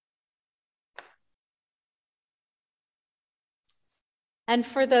And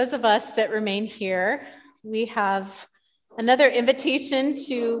for those of us that remain here, we have another invitation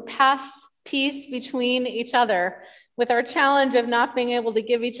to pass peace between each other with our challenge of not being able to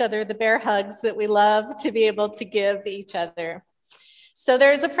give each other the bear hugs that we love to be able to give each other. So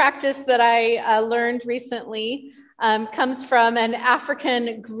there's a practice that I learned recently, comes from an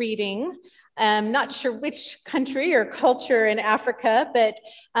African greeting. I'm not sure which country or culture in Africa, but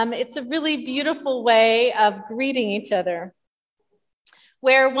it's a really beautiful way of greeting each other,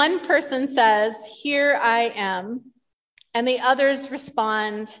 where one person says, "Here I am," and the others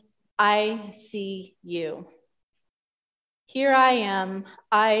respond, "I see you." Here I am,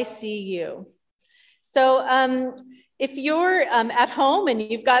 I see you. So if you're at home and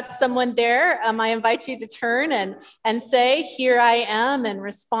you've got someone there, I invite you to turn and say, "Here I am," and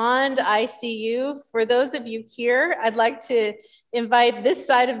respond, "I see you." For those of you here, I'd like to invite this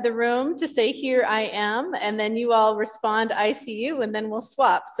side of the room to say, "Here I am," and then you all respond, "I see you," and then we'll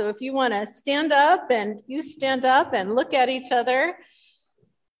swap. So if you want to stand up and you stand up and look at each other.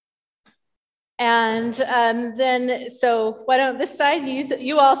 And then, so why don't this side,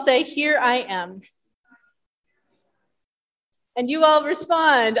 you all say, "Here I am." And you all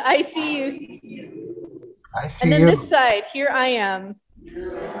respond, "I see you." I see and then you. this side, "Here I am."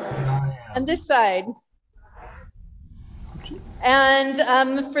 And this side. And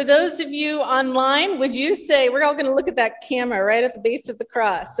for those of you online, would you say, we're all going to look at that camera right at the base of the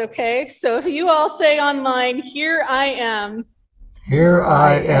cross, okay? So if you all say online, "Here I am." Here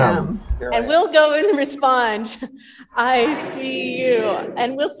I am. And we'll go and respond, "I see you."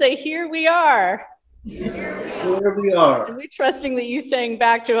 And we'll say, "Here we are." Here we are. And we're trusting that you sang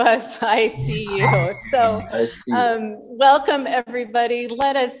back to us, "I see you." So welcome, everybody.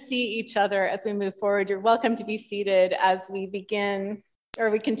 Let us see each other as we move forward. You're welcome to be seated as we begin,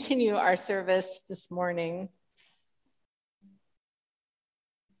 or we continue our service this morning.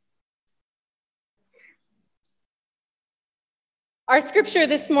 Our scripture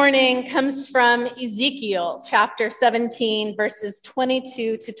this morning comes from Ezekiel chapter 17, verses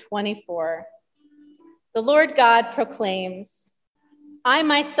 22 to 24. The Lord God proclaims, "I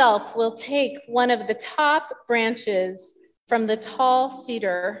myself will take one of the top branches from the tall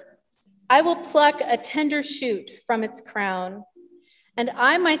cedar. I will pluck a tender shoot from its crown, and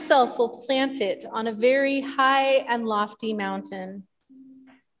I myself will plant it on a very high and lofty mountain.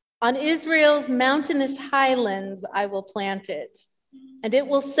 On Israel's mountainous highlands I will plant it, and it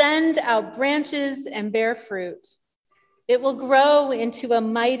will send out branches and bear fruit. It will grow into a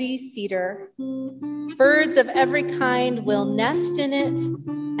mighty cedar. Birds of every kind will nest in it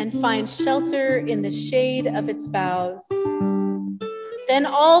and find shelter in the shade of its boughs. Then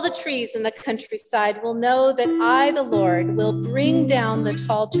all the trees in the countryside will know that I, the Lord, will bring down the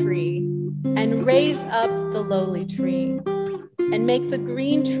tall tree and raise up the lowly tree and make the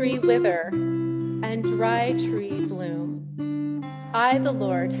green tree wither and dry tree bloom. I, the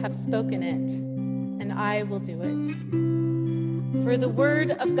Lord, have spoken it, and I will do it." For the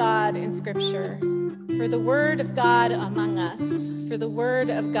word of God in Scripture, for the word of God among us, for the word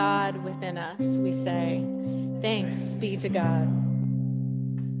of God within us, we say, thanks be to God.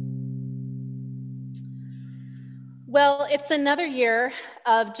 Well, it's another year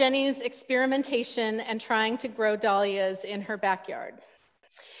of Jenny's experimentation and trying to grow dahlias in her backyard.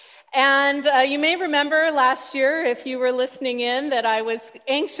 And you may remember last year, if you were listening in, that I was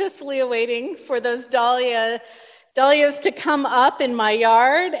anxiously awaiting for those dahlias to come up in my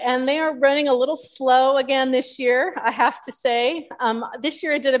yard, and they are running a little slow again this year, I have to say. This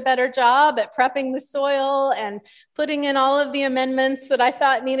year I did a better job at prepping the soil and putting in all of the amendments that I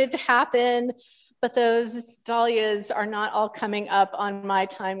thought needed to happen, but those dahlias are not all coming up on my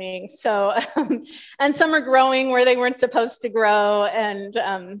timing. So, and some are growing where they weren't supposed to grow,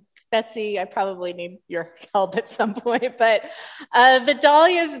 and Betsy, I probably need your help at some point, but the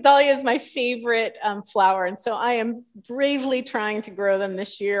dahlia is my favorite flower, and so I am bravely trying to grow them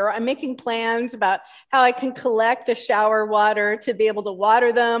this year. I'm making plans about how I can collect the shower water to be able to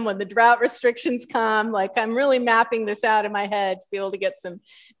water them when the drought restrictions come. Like, I'm really mapping this out in my head to be able to get some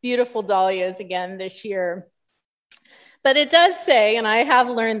beautiful dahlias again this year. But it does say, and I have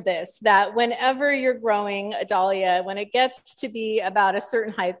learned this, that whenever you're growing a dahlia, when it gets to be about a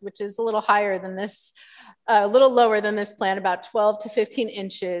certain height, which is a little higher than this, a little lower than this plant, about 12 to 15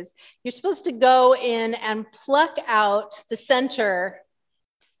 inches, you're supposed to go in and pluck out the center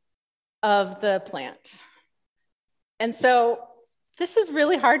of the plant. And so this is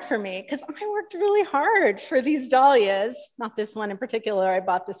really hard for me because I worked really hard for these dahlias, not this one in particular. I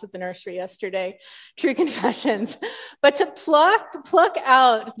bought this at the nursery yesterday, true confessions, but to pluck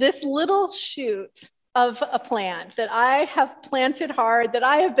out this little shoot of a plant that I have planted hard, that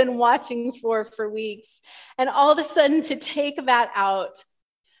I have been watching for weeks, and all of a sudden to take that out.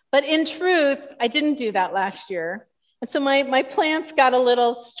 But in truth, I didn't do that last year. And so my plants got a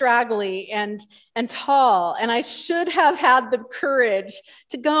little straggly and tall, and I should have had the courage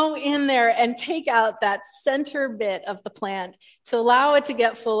to go in there and take out that center bit of the plant to allow it to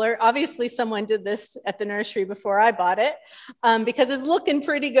get fuller. Obviously, someone did this at the nursery before I bought it because it's looking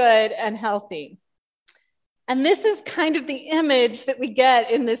pretty good and healthy. And this is kind of the image that we get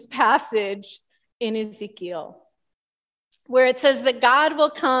in this passage in Ezekiel, where it says that God will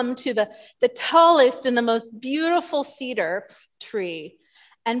come to the tallest and the most beautiful cedar tree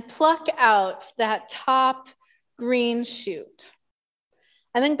and pluck out that top green shoot.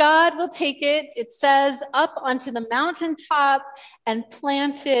 And then God will take it, it says, up onto the mountaintop and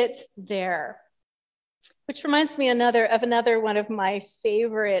plant it there. Which reminds me of another one of my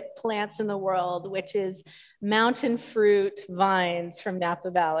favorite plants in the world, which is mountain fruit vines from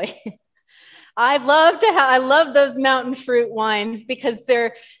Napa Valley. I love those mountain fruit wines because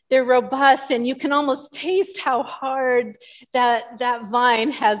they're robust, and you can almost taste how hard that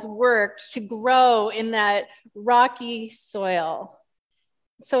vine has worked to grow in that rocky soil.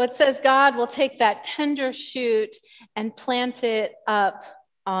 So it says God will take that tender shoot and plant it up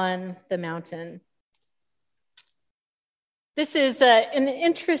on the mountain. This is an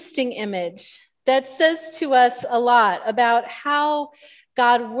interesting image that says to us a lot about how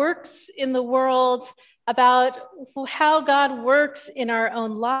God works in the world, about how God works in our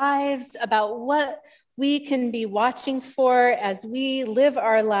own lives, about what we can be watching for as we live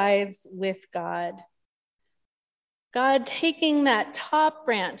our lives with God. God taking that top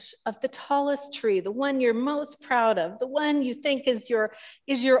branch of the tallest tree, the one you're most proud of, the one you think is your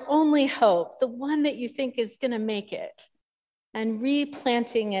only hope, the one that you think is going to make it, and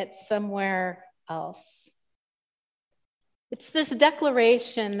replanting it somewhere else. It's this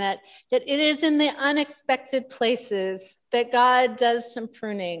declaration that it is in the unexpected places that God does some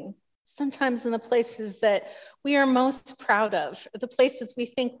pruning, sometimes in the places that we are most proud of, the places we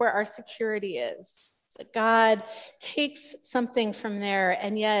think where our security is. That God takes something from there,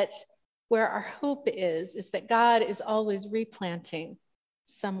 and yet where our hope is that God is always replanting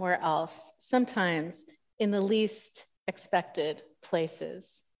somewhere else, sometimes in the least expected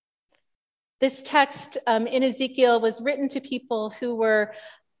places. This text in Ezekiel was written to people who were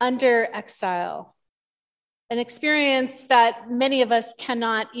under exile, an experience that many of us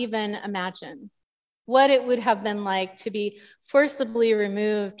cannot even imagine. What it would have been like to be forcibly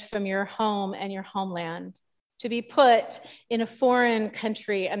removed from your home and your homeland, to be put in a foreign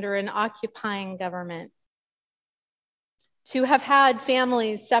country under an occupying government, to have had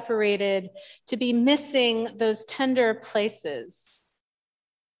families separated, to be missing those tender places.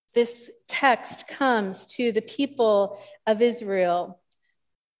 This text comes to the people of Israel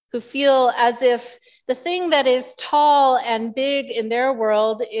who feel as if the thing that is tall and big in their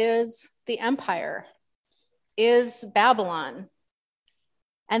world is the empire, is Babylon.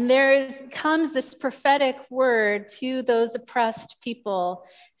 And comes this prophetic word to those oppressed people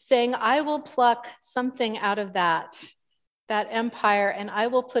saying, I will pluck something out of that empire, and I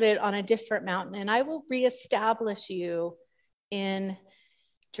will put it on a different mountain, and I will reestablish you in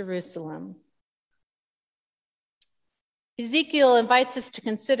Jerusalem. Ezekiel invites us to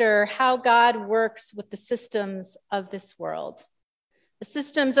consider how God works with the systems of this world. The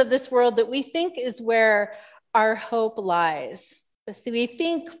systems of this world that we think is where our hope lies. We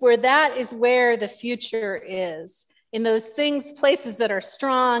think that is where the future is, in those things, places that are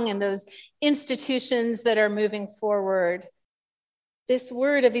strong, and those institutions that are moving forward. This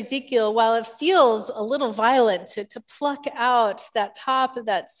word of Ezekiel, while it feels a little violent to pluck out that top of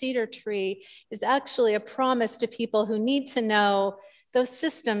that cedar tree, is actually a promise to people who need to know those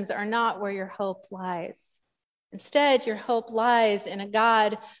systems are not where your hope lies. Instead, your hope lies in a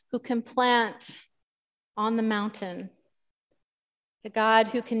God who can plant on the mountain, a God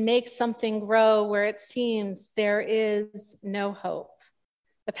who can make something grow where it seems there is no hope.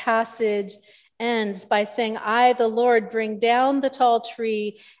 The passage ends by saying, I, the Lord, bring down the tall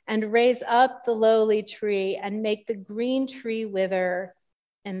tree and raise up the lowly tree and make the green tree wither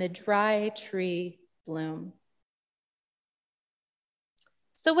and the dry tree bloom.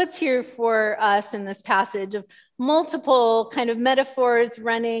 So what's here for us in this passage of multiple kind of metaphors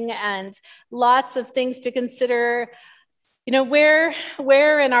running and lots of things to consider? You know,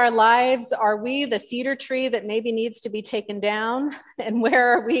 where in our lives are we the cedar tree that maybe needs to be taken down? And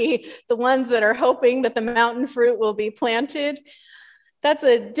where are we the ones that are hoping that the mountain fruit will be planted? That's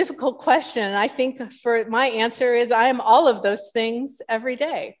a difficult question. I think for my answer is I am all of those things every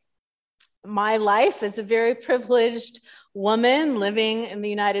day. My life as a very privileged woman living in the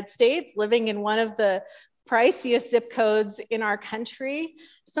United States, living in one of the priciest zip codes in our country.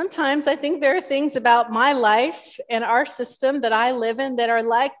 Sometimes I think there are things about my life and our system that I live in that are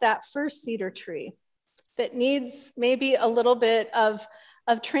like that first cedar tree that needs maybe a little bit of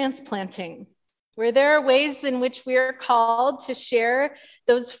transplanting, where there are ways in which we are called to share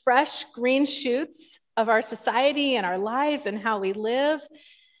those fresh green shoots of our society and our lives and how we live,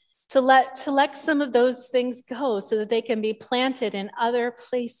 to let some of those things go so that they can be planted in other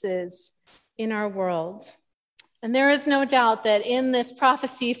places in our world. And there is no doubt that in this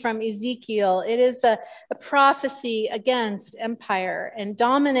prophecy from Ezekiel, it is a prophecy against empire and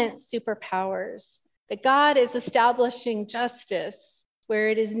dominant superpowers, that God is establishing justice where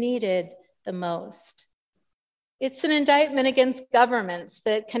it is needed the most. It's an indictment against governments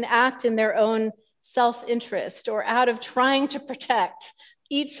that can act in their own self-interest or out of trying to protect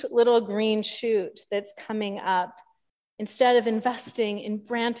each little green shoot that's coming up, instead of investing in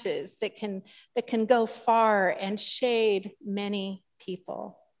branches that can go far and shade many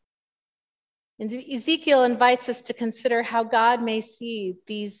people. And Ezekiel invites us to consider how God may see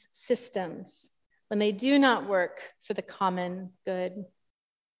these systems when they do not work for the common good.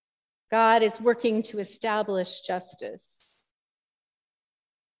 God is working to establish justice.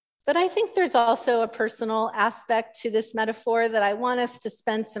 But I think there's also a personal aspect to this metaphor that I want us to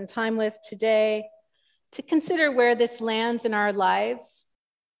spend some time with today, to consider where this lands in our lives.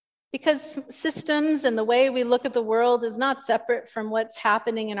 Because systems and the way we look at the world is not separate from what's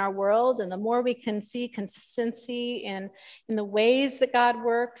happening in our world. And the more we can see consistency in the ways that God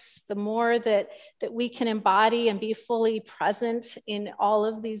works, the more that we can embody and be fully present in all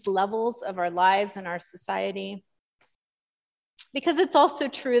of these levels of our lives and our society. Because it's also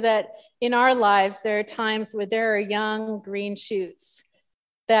true that in our lives, there are times where there are young green shoots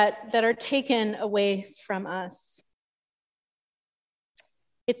that are taken away from us.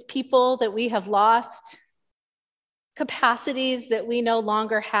 It's people that we have lost, capacities that we no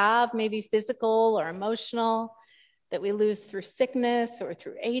longer have, maybe physical or emotional, that we lose through sickness or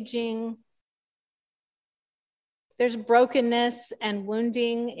through aging. There's brokenness and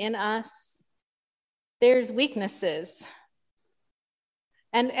wounding in us. There's weaknesses.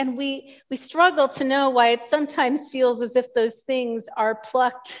 And we struggle to know why it sometimes feels as if those things are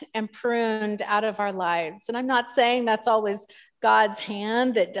plucked and pruned out of our lives. And I'm not saying that's always God's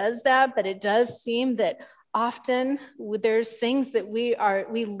hand that does that, but it does seem that often there's things that we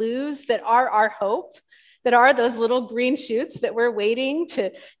lose that are our hope, that are those little green shoots that we're waiting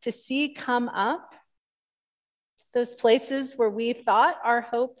to see come up. Those places where we thought our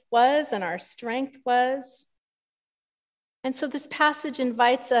hope was and our strength was. And so this passage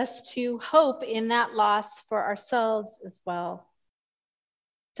invites us to hope in that loss for ourselves as well.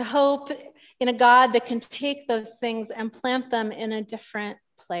 To hope in a God that can take those things and plant them in a different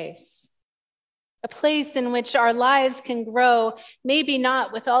place. A place in which our lives can grow, maybe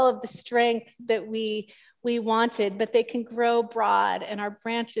not with all of the strength that we wanted, but they can grow broad, and our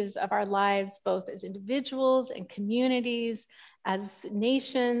branches of our lives, both as individuals and communities, as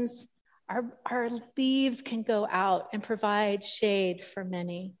nations, our leaves can go out and provide shade for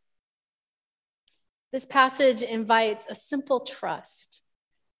many. This passage invites a simple trust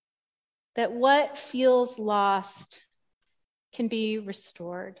that what feels lost can be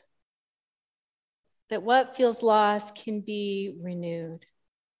restored, that what feels lost can be renewed.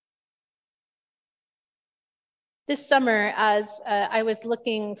 This summer, as I was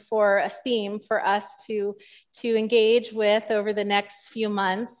looking for a theme for us to engage with over the next few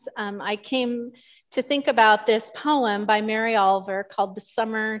months, I came to think about this poem by Mary Oliver called The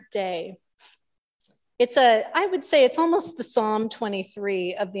Summer Day. I would say it's almost the Psalm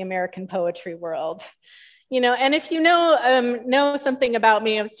 23 of the American poetry world. And if you know something about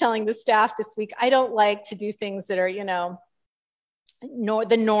me, I was telling the staff this week, I don't like to do things that are,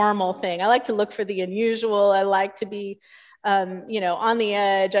 the normal thing. I like to look for the unusual. I like to be, on the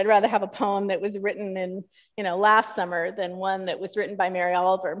edge. I'd rather have a poem that was written in, last summer than one that was written by Mary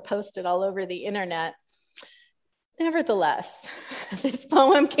Oliver and posted all over the internet. Nevertheless, this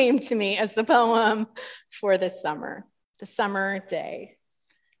poem came to me as the poem for this summer, The Summer Day.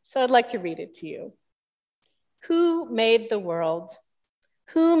 So I'd like to read it to you. Who made the world?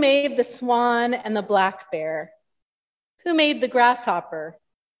 Who made the swan and the black bear? Who made the grasshopper?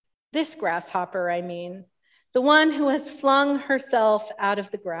 This grasshopper, I mean, the one who has flung herself out of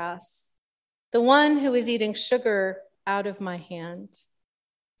the grass, the one who is eating sugar out of my hand,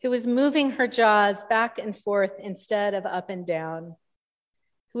 who is moving her jaws back and forth instead of up and down,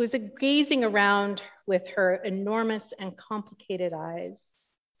 who is gazing around with her enormous and complicated eyes.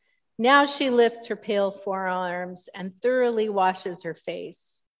 Now she lifts her pale forearms and thoroughly washes her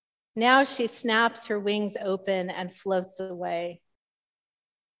face. Now she snaps her wings open and floats away.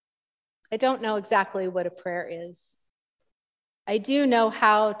 I don't know exactly what a prayer is. I do know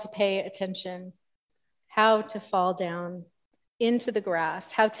how to pay attention, how to fall down into the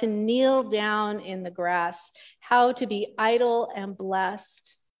grass, how to kneel down in the grass, how to be idle and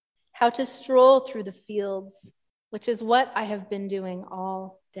blessed, how to stroll through the fields, which is what I have been doing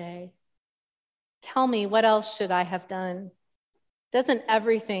all day. Tell me, what else should I have done? Doesn't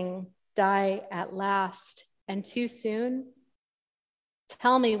everything die at last and too soon?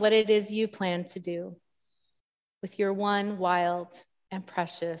 Tell me what it is you plan to do with your one wild and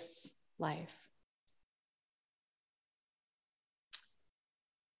precious life.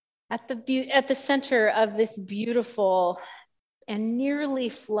 At the center of this beautiful and nearly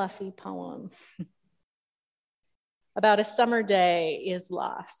fluffy poem about a summer day is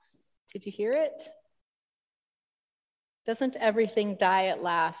loss. Did you hear it? Doesn't everything die at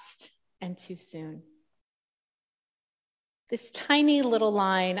last and too soon? This tiny little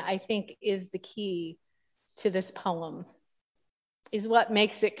line, I think, is the key to this poem, is what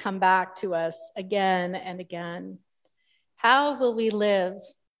makes it come back to us again and again. How will we live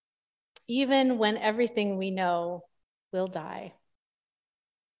even when everything we know will die?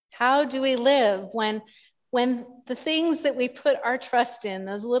 How do we live when the things that we put our trust in,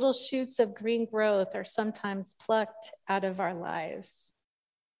 those little shoots of green growth, are sometimes plucked out of our lives?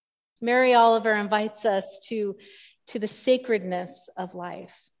 Mary Oliver invites us to the sacredness of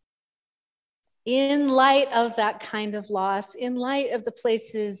life. In light of that kind of loss, in light of the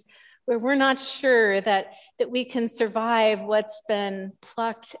places where we're not sure that we can survive what's been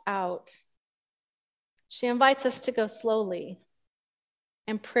plucked out, she invites us to go slowly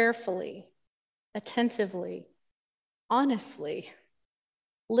and prayerfully, attentively, honestly,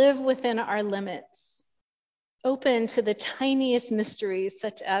 live within our limits, open to the tiniest mysteries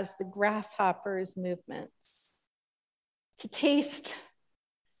such as the grasshopper's movements, to taste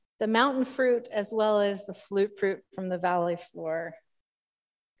the mountain fruit as well as the flute fruit from the valley floor.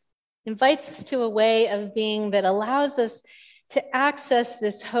 Invites us to a way of being that allows us to access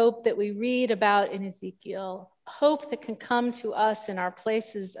this hope that we read about in Ezekiel, hope that can come to us in our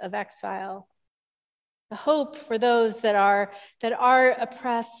places of exile, the hope for those that are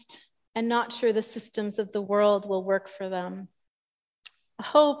oppressed and not sure the systems of the world will work for them, a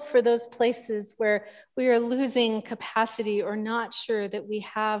hope for those places where we are losing capacity or not sure that we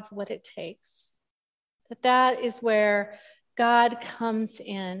have what it takes. That is where God comes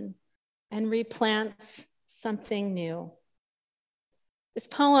in and replants something new. This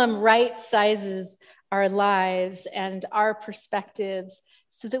poem right sizes our lives and our perspectives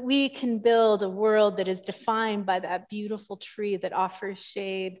so that we can build a world that is defined by that beautiful tree that offers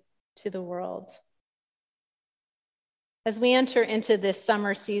shade to the world. As we enter into this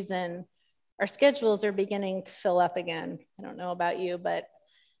summer season, our schedules are beginning to fill up again. I don't know about you, but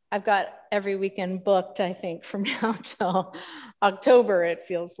I've got every weekend booked, I think, from now till October, it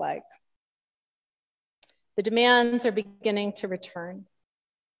feels like. The demands are beginning to return.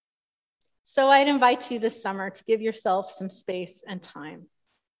 So I'd invite you this summer to give yourself some space and time.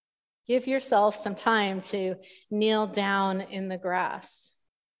 Give yourself some time to kneel down in the grass.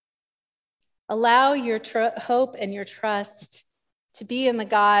 Allow your hope and your trust to be in the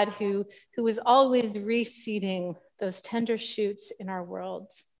God who is always reseeding those tender shoots in our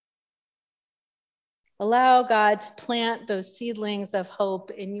world. Allow God to plant those seedlings of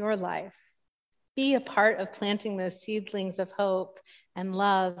hope in your life. Be a part of planting those seedlings of hope and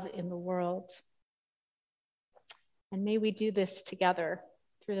love in the world. And may we do this together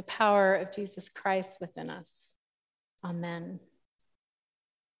through the power of Jesus Christ within us. Amen.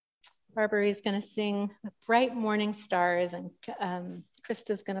 Barbara is going to sing Bright Morning Stars, and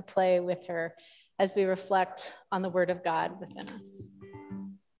Krista's going to play with her as we reflect on the Word of God within us.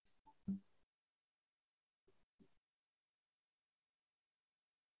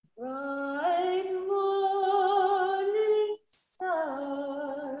 Bright morning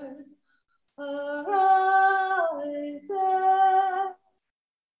stars, arise there.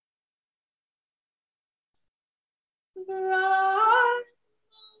 Bright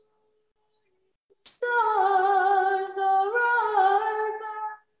stars, arise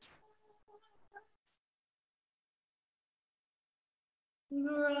there.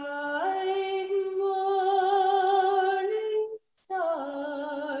 Bright morning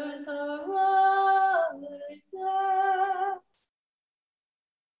stars, arise.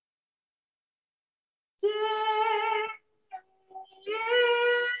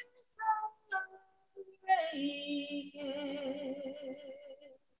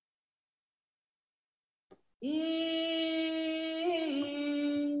 in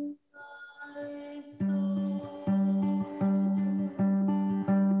my soul.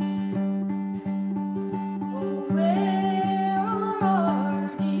 Oh, where are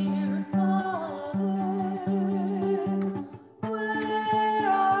our dear fathers? Where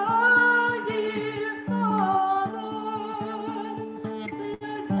are our dear fathers? They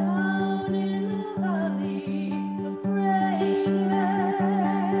are down in the valley of Braden.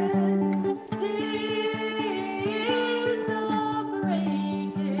 Days of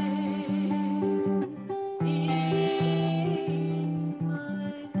breaking in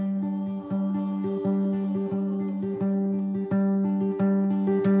my soul.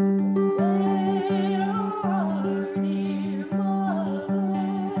 Where are dear mothers?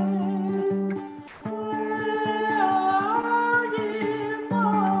 Where are dear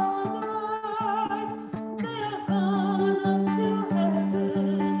mothers? They have gone up to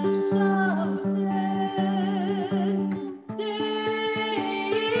heaven shouting.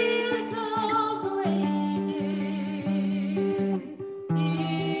 Days of breaking in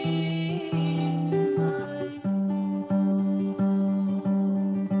my soul.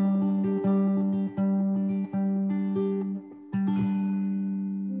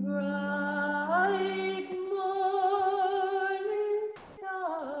 Bright morning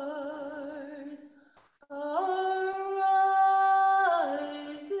stars are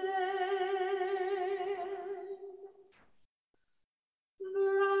rising.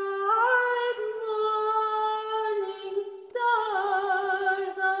 Bright morning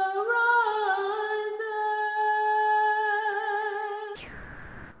stars are rising.